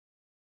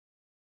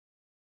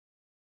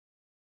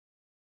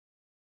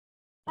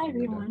Hi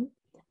everyone,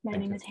 my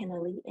Thank name you. is Hannah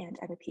Lee and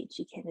I'm a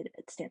PhD candidate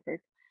at Stanford.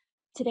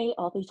 Today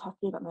I'll be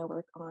talking about my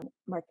work on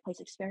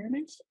marketplace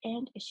experiments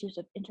and issues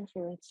of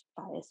interference,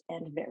 bias,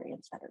 and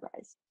variance that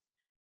arise.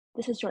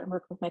 This is joint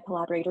work with my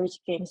collaborators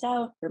Geng,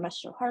 Zhao,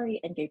 Ramesh,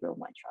 Johari, and Gabriel,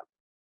 Weintraub.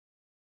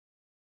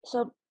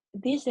 So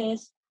these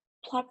days,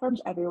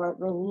 platforms everywhere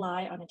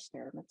rely on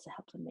experiments to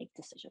help them make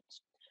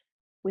decisions.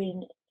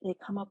 When they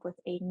come up with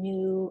a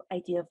new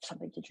idea of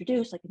something to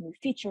introduce, like a new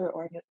feature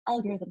or a new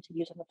algorithm to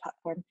use on the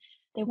platform,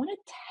 they want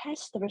to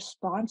test the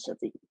response of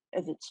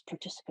its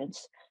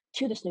participants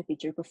to this new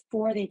feature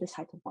before they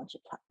decide to launch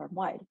it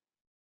platform-wide.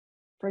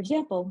 For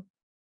example,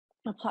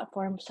 a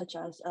platform such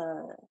as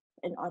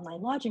an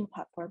online lodging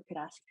platform could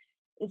ask,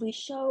 if we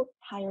show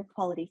higher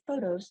quality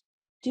photos,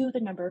 do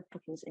the number of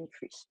bookings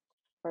increase?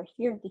 Or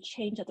here, the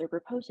change that they're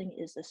proposing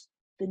is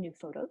the new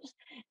photos,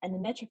 and the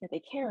metric that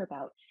they care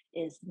about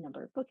is the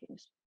number of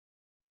bookings.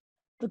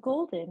 The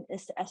goal then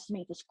is to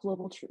estimate this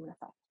global treatment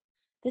effect.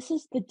 This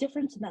is the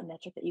difference in that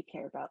metric that you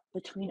care about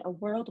between a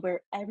world where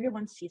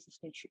everyone sees this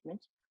new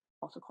treatment,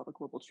 also called a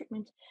global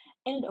treatment,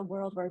 and a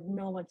world where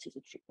no one sees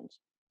a treatment,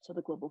 so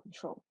the global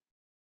control.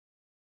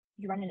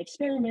 You run an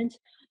experiment,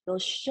 you'll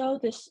show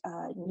this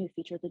new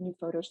feature, the new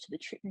photos, to the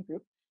treatment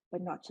group,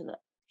 but not to the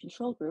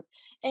control group,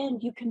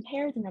 and you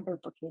compare the number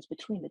of bookings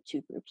between the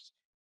two groups.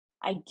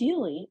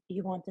 Ideally,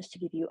 you want this to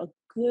give you a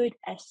good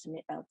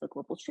estimate of the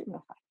global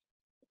treatment effect.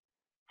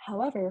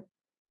 However,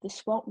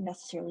 this won't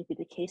necessarily be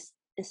the case,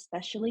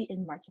 especially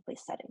in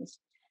marketplace settings.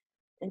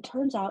 It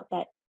turns out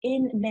that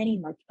in many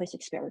marketplace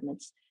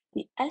experiments,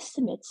 the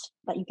estimates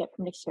that you get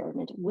from an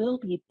experiment will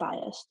be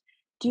biased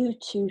due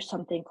to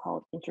something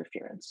called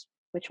interference,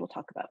 which we'll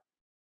talk about.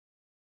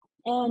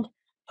 And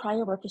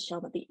prior work has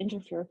shown that the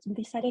interference in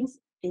these settings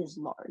is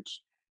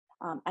large.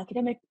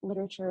 Academic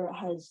literature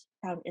has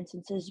found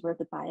instances where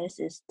the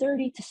bias is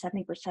 30 to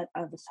 70%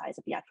 of the size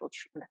of the actual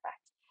treatment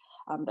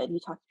effect. But if you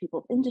talk to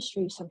people in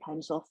industry,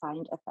 sometimes they'll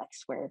find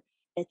effects where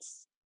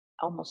it's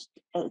almost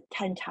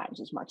 10 times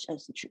as much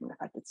as the treatment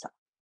effect itself.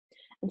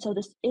 And so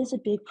this is a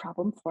big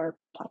problem for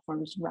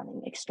platforms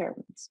running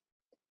experiments.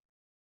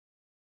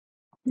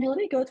 Now let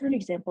me go through an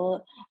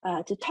example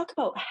to talk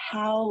about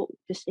how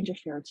this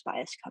interference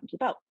bias comes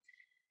about.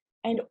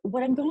 And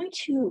what I'm going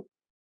to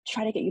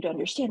try to get you to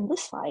understand in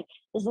this slide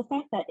is the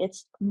fact that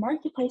it's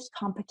marketplace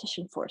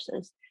competition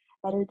forces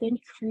that are then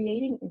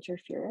creating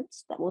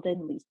interference that will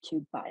then lead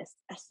to biased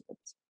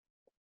estimates.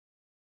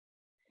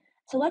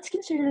 So let's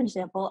consider an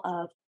example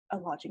of a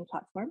lodging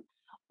platform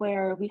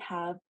where we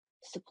have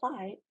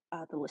supply,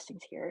 the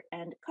listings here,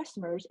 and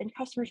customers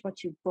want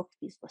to book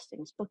these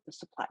listings, book the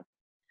supply.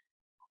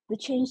 The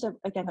change that,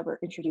 again, that we're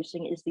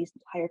introducing is these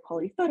higher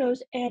quality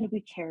photos, and we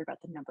care about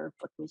the number of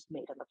bookings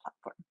made on the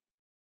platform.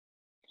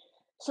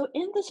 So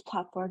in this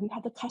platform, you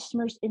have the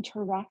customers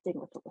interacting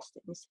with the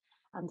listings.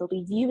 They'll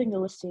be viewing the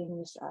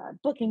listings,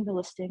 booking the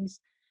listings.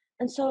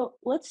 And so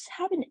let's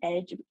have an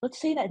edge. Let's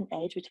say that an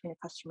edge between a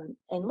customer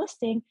and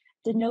listing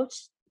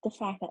denotes the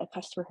fact that a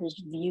customer has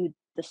viewed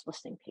this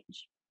listing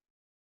page.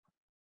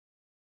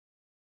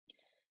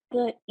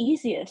 The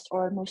easiest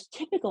or most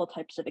typical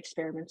types of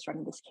experiments run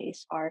in this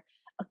case are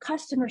a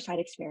customer side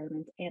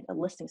experiment and a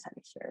listing side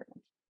experiment.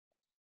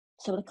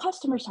 So the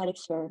customer side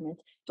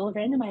experiment, you'll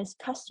randomize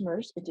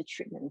customers into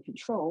treatment and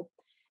control,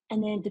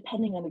 and then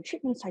depending on the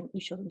treatment side, you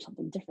show them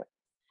something different.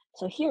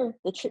 So here,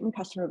 the treatment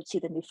customer would see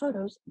the new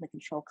photos and the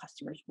control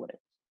customers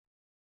wouldn't.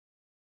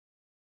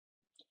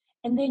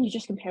 And then you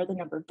just compare the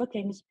number of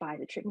bookings by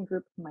the treatment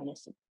group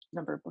minus the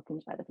number of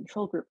bookings by the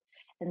control group.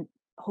 And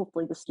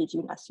hopefully this gives you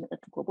an estimate of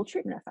the global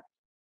treatment effect.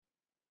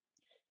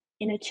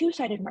 In a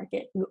two-sided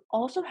market, you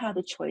also have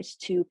the choice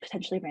to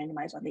potentially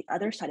randomize on the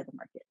other side of the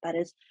market, that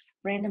is,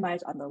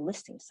 randomize on the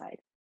listing side.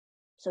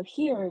 So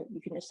here, you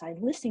can assign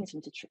listings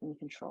into treatment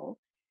control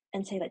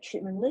and say that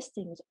treatment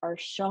listings are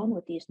shown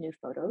with these new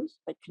photos,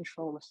 but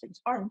control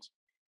listings aren't.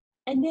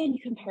 And then you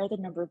compare the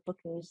number of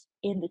bookings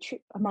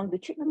among the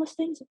treatment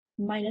listings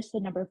minus the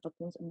number of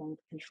bookings among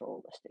the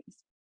control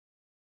listings.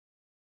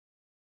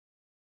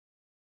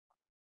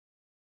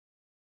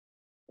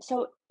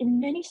 So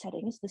in many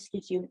settings, this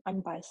gives you an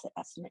unbiased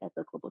estimate of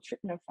the global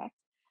treatment effect.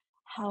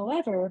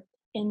 However,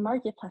 in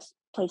marketplace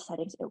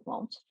settings, it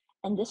won't.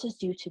 And this is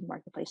due to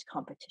marketplace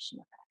competition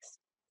effects.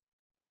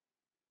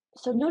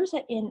 So notice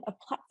that in a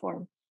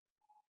platform,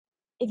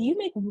 if you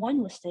make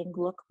one listing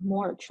look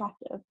more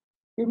attractive,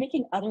 you're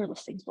making other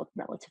listings look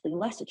relatively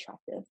less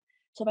attractive.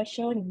 So by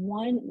showing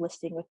one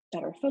listing with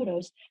better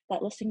photos,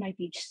 that listing might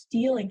be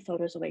stealing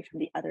photos away from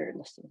the other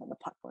listings on the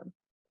platform.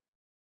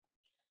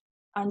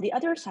 On the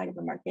other side of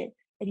the market,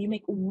 if you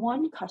make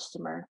one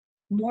customer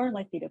more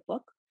likely to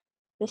book,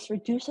 this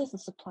reduces the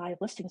supply of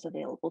listings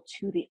available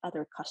to the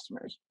other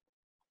customers.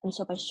 And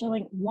so by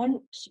showing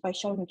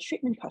a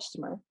treatment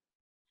customer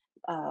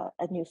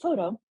a new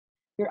photo,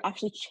 you're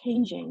actually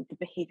changing the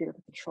behavior of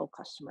the control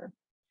customer.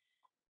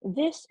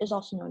 This is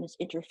also known as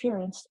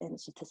interference in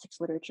statistics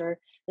literature.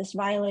 This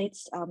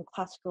violates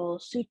classical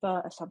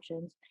SUPA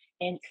assumptions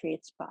and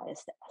creates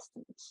biased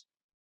estimates.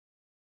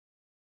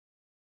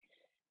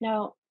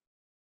 Now,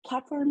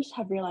 platforms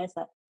have realized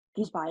that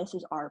these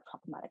biases are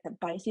problematic, that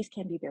biases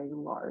can be very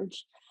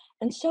large.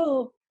 And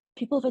so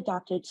people have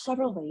adopted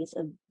several ways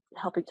of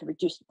helping to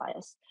reduce the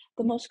bias.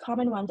 The most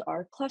common ones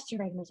are cluster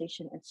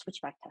randomization and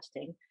switchback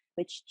testing,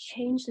 which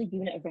change the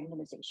unit of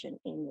randomization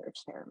in your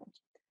experiment.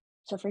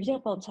 So for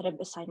example, instead of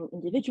assigning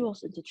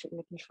individuals into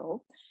treatment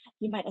control,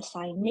 you might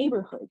assign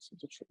neighborhoods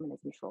into treatment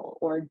and control,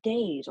 or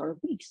days or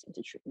weeks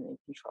into treatment and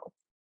control.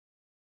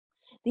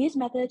 These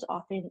methods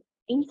often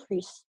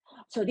increase,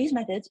 so these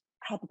methods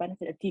have the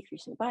benefit of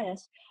decreasing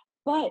bias,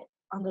 but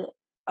on the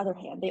other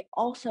hand, they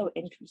also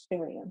increase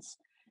variance.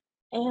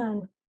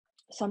 And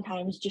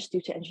sometimes just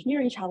due to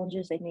engineering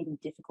challenges, they may be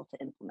difficult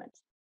to implement.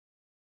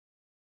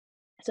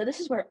 So this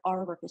is where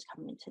our work is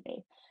coming in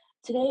today.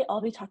 Today,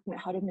 I'll be talking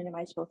about how to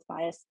minimize both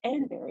bias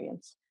and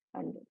variance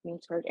and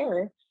mean squared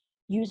error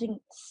using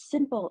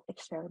simple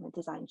experiment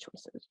design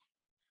choices.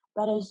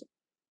 That is,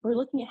 we're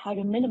looking at how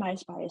to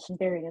minimize bias and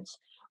variance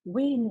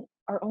when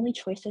our only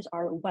choices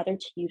are whether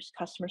to use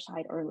customer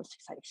side or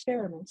listing side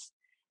experiments,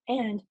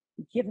 and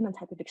given the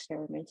type of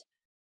experiment,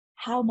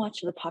 how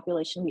much of the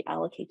population we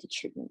allocate to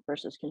treatment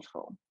versus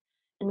control.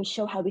 And we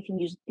show how we can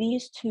use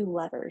these two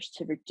levers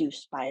to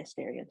reduce bias,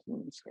 variance, and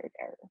mean squared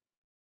error.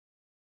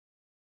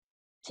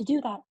 To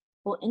do that,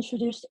 we'll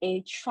introduce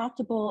a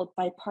tractable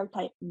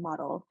bipartite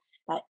model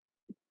that,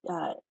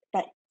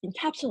 that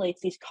encapsulates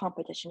these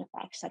competition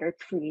effects that are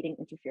creating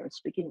interference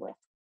to begin with.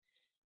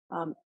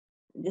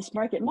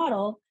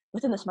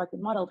 Within this market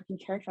model, we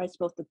can characterize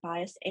both the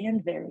bias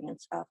and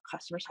variance of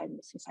customer side and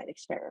listing side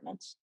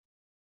experiments.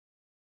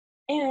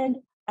 And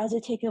as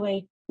a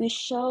takeaway, we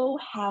show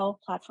how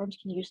platforms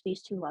can use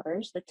these two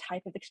levers, the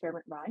type of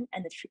experiment run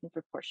and the treatment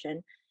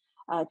proportion,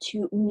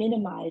 to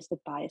minimize the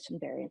bias and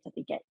variance that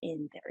they get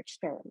in their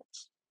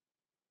experiments.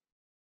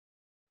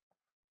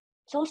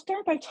 So I'll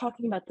start by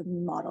talking about the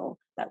model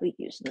that we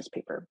use in this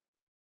paper.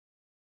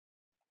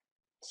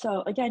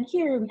 So again,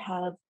 here we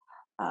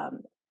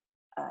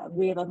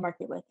have a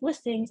market with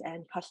listings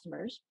and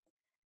customers,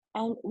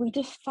 and we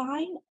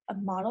define a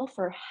model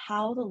for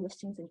how the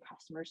listings and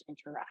customers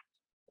interact.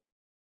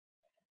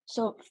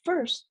 So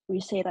first, we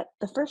say that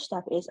the first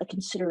step is a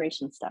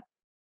consideration step,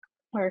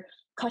 where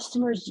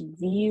customers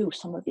view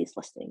some of these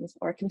listings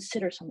or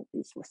consider some of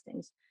these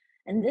listings.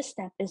 And this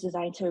step is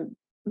designed to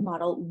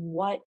model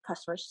what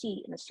customers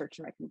see in the search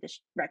and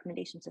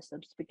recommendation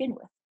systems to begin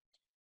with.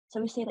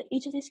 So we say that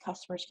each of these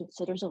customers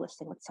considers a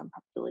listing with some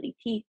probability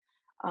P.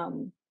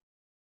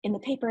 In the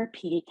paper,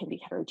 P can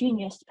be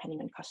heterogeneous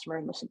depending on customer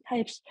and listing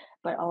types,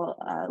 but I'll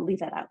leave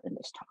that out in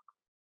this talk.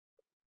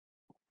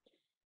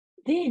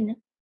 Then,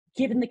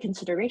 given the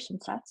consideration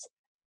sets,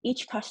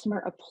 each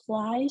customer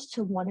applies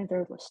to one of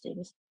their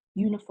listings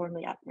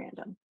uniformly at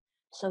random.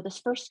 So this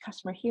first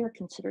customer here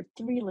considered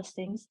 3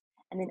 listings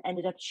and then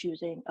ended up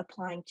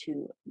applying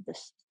to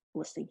this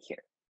listing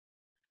here.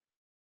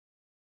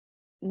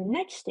 In the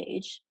next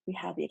stage, we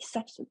have the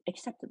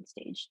acceptance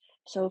stage.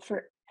 So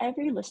for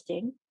every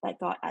listing that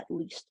got at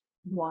least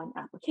one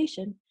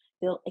application,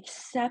 they'll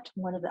accept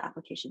one of the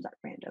applications at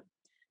random.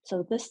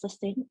 So this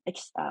listing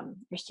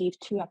received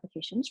 2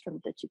 applications from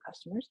the 2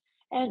 customers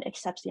and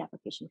accepts the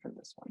application from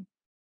this one.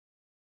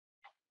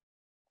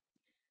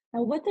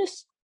 Now what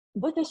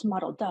this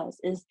model does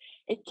is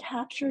it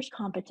captures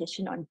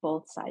competition on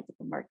both sides of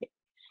the market.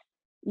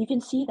 You can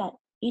see that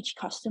each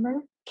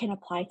customer can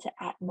apply to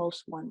at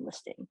most 1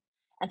 listing.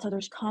 And so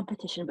there's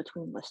competition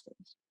between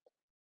listings.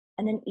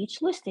 And then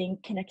each listing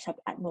can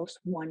accept at most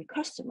 1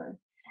 customer.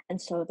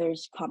 And so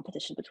there's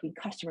competition between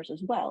customers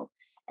as well.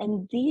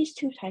 And these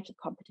 2 types of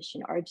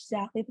competition are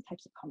exactly the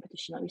types of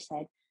competition that we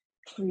said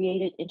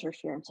created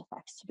interference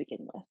effects to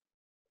begin with.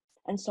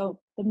 And so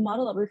the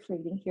model that we're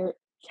creating here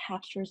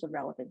captures the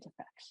relevant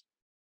effects.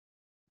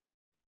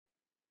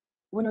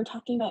 When we're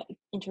talking about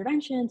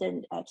interventions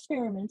and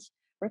experiments,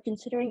 we're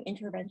considering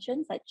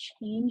interventions that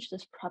change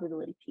this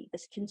probability P,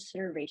 this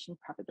consideration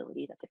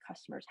probability that the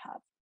customers have.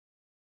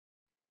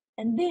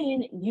 And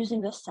then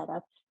using this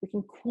setup, we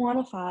can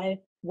quantify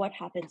what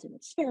happens in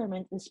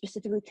experiments and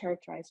specifically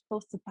characterize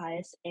both the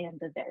bias and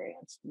the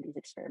variance in these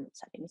experiment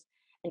settings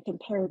and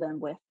compare them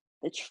with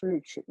the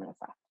true treatment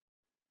effect.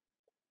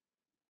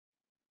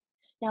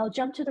 Now I'll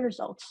jump to the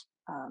results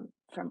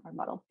from our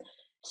model.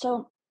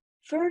 So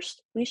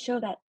first, we show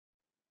that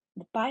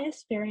the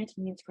bias, variance,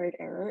 and mean squared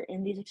error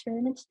in these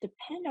experiments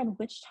depend on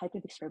which type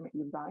of experiment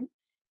you run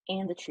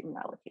and the treatment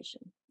allocation.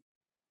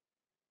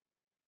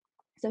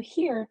 So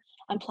here,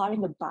 I'm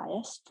plotting the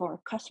bias for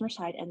customer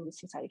side and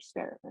listing side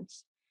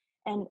experiments.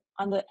 And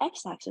on the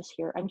x-axis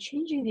here, I'm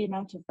changing the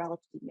amount of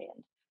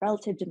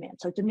relative demand,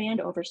 so demand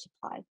over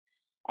supply.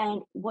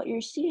 And what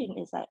you're seeing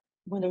is that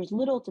when there's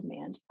little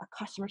demand, a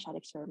customer side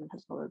experiment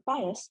has lower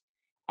bias,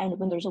 and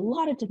when there's a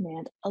lot of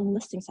demand, a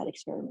listing side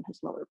experiment has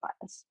lower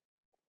bias.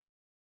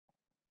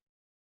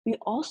 We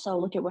also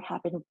look at what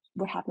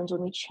happens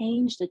when we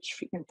change the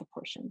treatment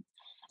proportion.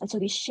 And so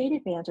these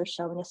shaded bands are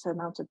showing us the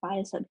amount of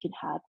bias that we can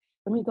have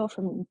when we go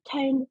from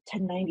 10 to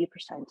 90%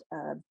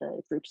 of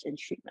the groups in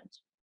treatment.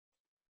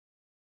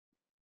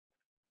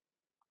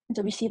 And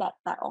so we see that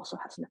that also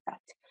has an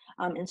effect.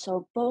 And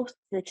so both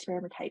the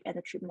experiment type and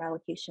the treatment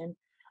allocation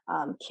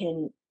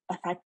can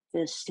affect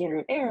the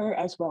standard error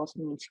as well as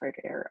the mean squared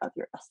error of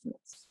your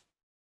estimates.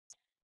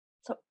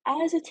 So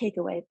as a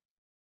takeaway,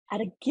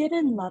 at a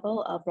given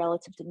level of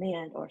relative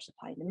demand or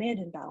supply and demand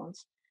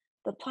imbalance,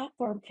 the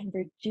platform can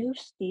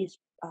reduce these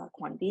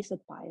quantities of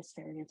bias,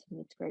 variance, and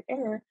mean squared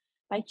error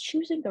by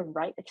choosing the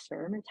right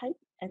experiment type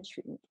and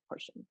treatment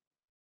proportion.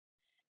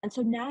 And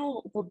so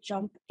now we'll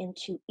jump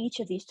into each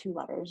of these two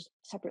levers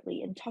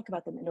separately and talk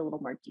about them in a little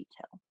more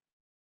detail.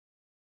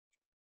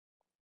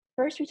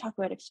 First, we talk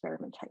about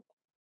experiment type.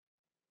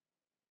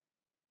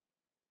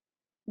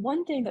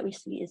 One thing that we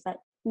see is that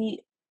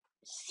we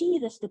see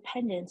this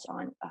dependence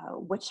on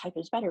which type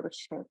is better,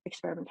 which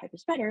experiment type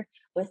is better,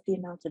 with the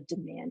amount of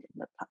demand in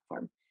the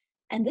platform.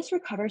 And this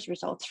recovers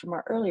results from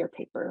our earlier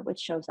paper, which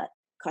shows that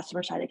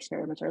customer-side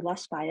experiments are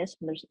less biased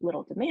when there's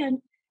little demand,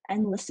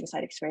 and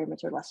listing-side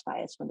experiments are less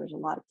biased when there's a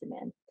lot of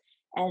demand.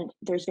 And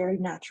there's very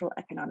natural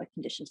economic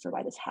conditions for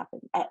why this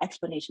happens,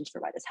 explanations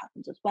for why this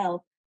happens as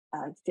well.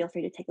 Feel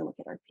free to take a look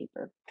at our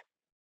paper.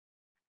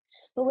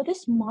 But what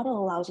this model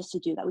allows us to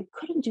do that we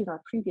couldn't do in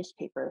our previous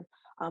paper,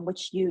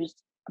 which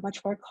used a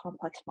much more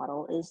complex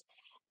model, is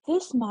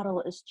this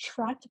model is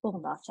tractable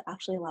enough to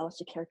actually allow us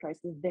to characterize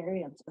the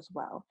variance as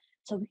well.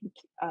 So we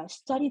can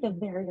study the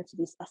variance of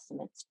these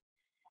estimates.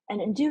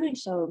 And in doing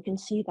so, we can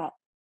see that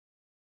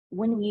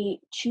when we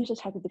choose a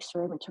type of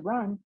experiment to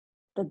run,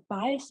 the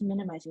bias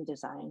minimizing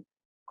design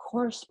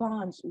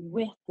corresponds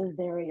with the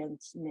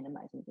variance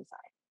minimizing design.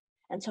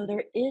 And so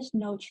there is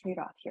no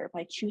trade-off here.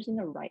 By choosing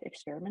the right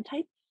experiment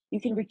type, you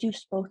can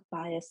reduce both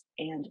bias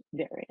and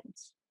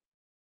variance.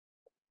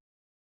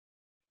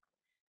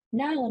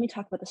 Now let me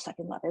talk about the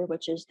second lever,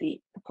 which is the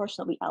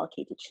proportion that we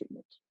allocate to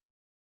treatment.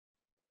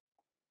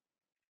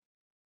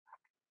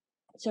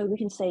 So we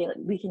can say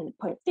we can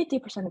put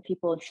 50% of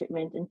people in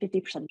treatment and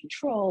 50% in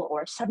control,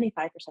 or 75%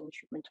 in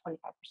treatment, 25%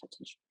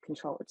 in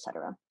control,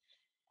 etc.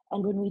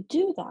 And when we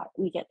do that,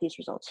 we get these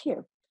results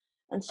here.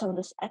 And so on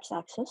this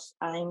x-axis,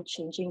 I'm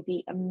changing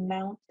the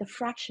amount, the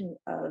fraction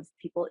of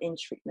people in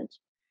treatment,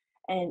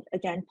 and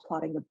again,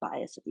 plotting the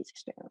bias of these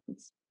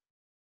experiments.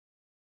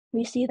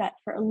 We see that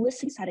for a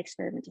listing side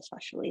experiment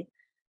especially,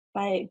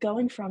 by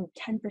going from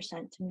 10%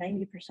 to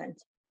 90%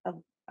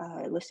 of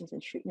listings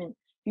in treatment,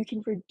 you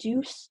can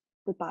reduce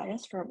the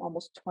bias from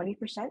almost 20%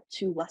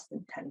 to less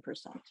than 10%.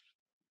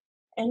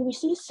 And we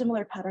see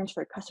similar patterns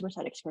for customer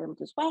side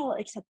experiments as well,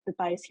 except the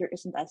bias here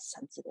isn't as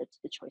sensitive to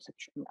the choice of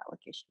treatment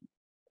allocation.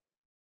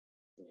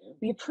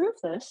 We prove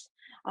this,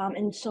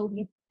 and so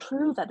we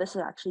prove that this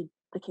is actually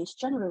the case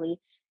generally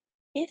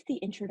if the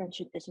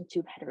intervention isn't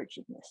too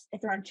heterogeneous,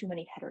 if there aren't too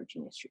many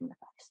heterogeneous treatment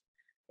effects.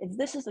 If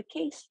this is the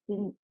case,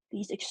 then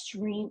these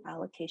extreme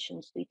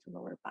allocations lead to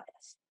lower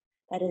bias.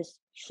 That is,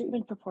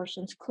 treatment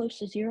proportions close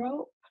to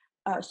zero,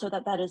 so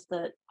that is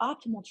the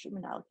optimal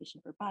treatment allocation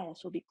for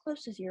bias will be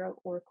close to zero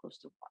or close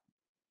to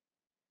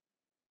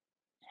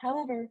 1.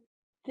 However,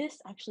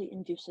 this actually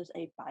induces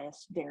a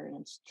bias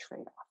variance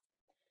trade-off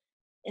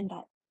in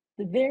that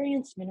the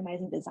variance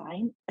minimizing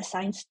design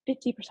assigns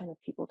 50% of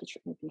people to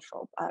treatment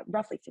control,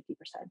 roughly 50%,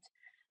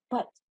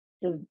 but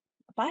the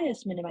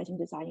bias minimizing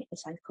design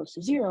assigns close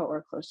to zero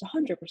or close to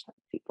 100% of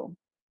people.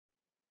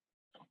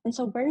 And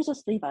so where does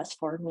this leave us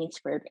for mean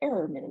squared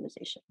error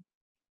minimization?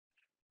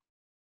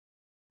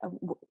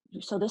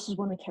 So this is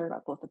when we care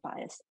about both the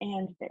bias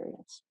and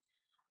variance.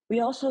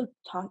 We also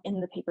talk in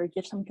the paper,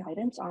 give some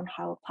guidance on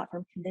how a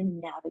platform can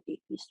then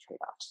navigate these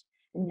trade-offs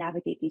and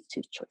navigate these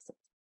two choices.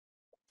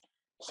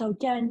 So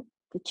again,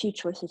 the two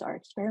choices are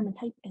experiment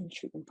type and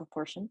treatment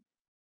proportion.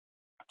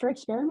 For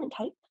experiment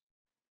type,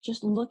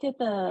 just look at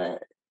the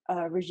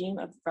regime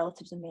of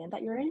relative demand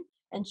that you're in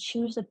and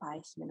choose the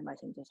bias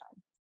minimizing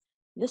design.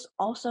 This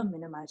also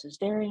minimizes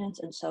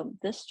variance, and so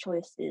this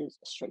choice is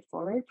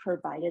straightforward,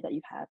 provided that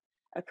you have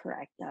a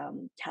correct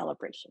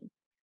calibration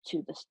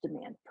to this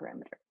demand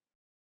parameter.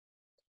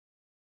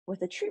 With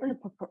the treatment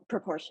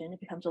proportion, it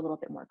becomes a little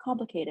bit more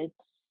complicated.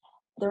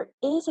 There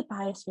is a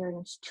bias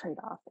variance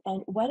trade-off,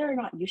 and whether or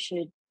not you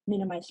should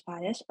minimize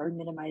bias or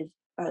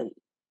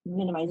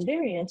minimize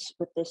variance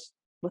with this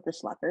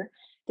lever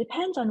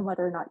depends on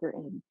whether or not you're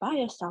in a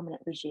bias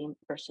dominant regime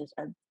versus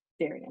a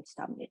variance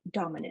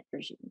dominant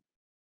regime.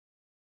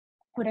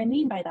 What I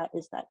mean by that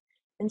is that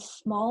in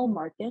small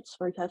markets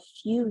where you have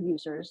few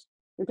users,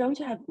 you're going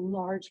to have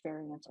large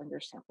variance on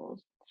your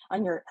samples,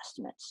 on your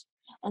estimates.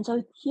 And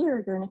so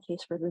here you're in a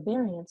case where the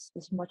variance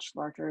is much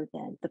larger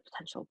than the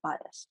potential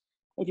bias.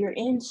 If you're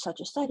in such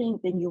a setting,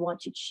 then you want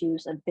to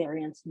choose a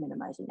variance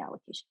minimizing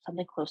allocation,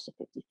 something close to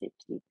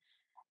 50-50.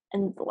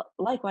 And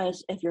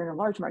likewise, if you're in a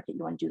large market,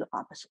 you want to do the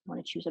opposite. You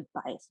want to choose a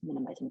bias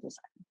minimizing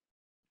design.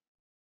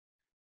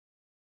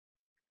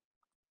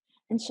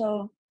 And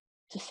so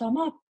to sum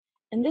up,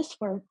 in this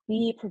work,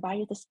 we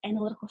provided this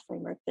analytical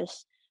framework,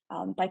 this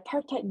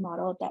bipartite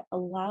model that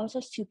allows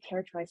us to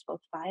characterize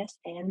both bias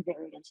and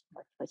variance in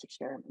marketplace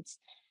experiments.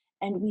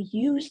 And we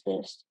use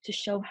this to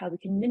show how we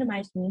can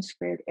minimize mean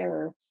squared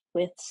error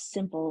with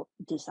simple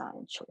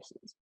design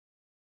choices.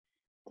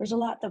 There's a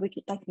lot that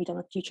can be done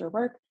with future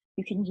work,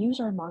 You can use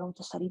our model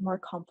to study more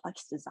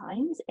complex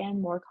designs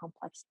and more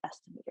complex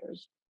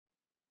estimators.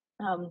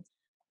 Um,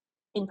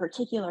 in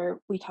particular,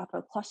 we talked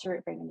about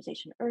cluster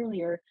randomization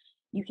earlier,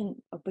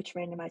 which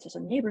randomizes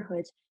on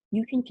neighborhoods,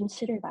 you can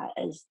consider that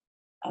as,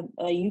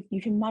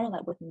 you can model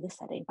that within this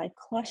setting by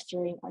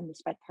clustering on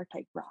this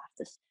bipartite graph,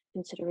 this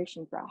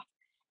consideration graph,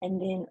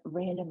 and then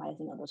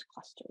randomizing on those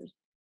clusters.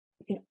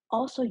 You can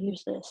also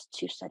use this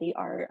to study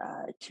our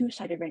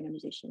two-sided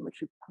randomization,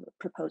 which we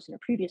proposed in a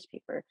previous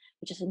paper,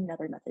 which is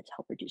another method to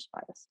help reduce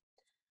bias.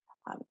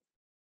 Um,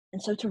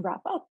 and so to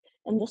wrap up,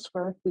 in this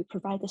work, we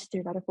provide this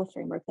theoretical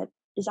framework that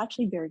is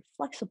actually very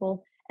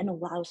flexible and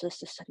allows us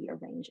to study a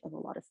range of a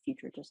lot of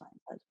future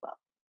designs as well.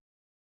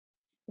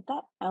 With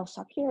that, I'll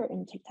stop here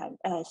and take some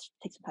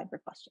time for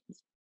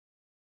questions.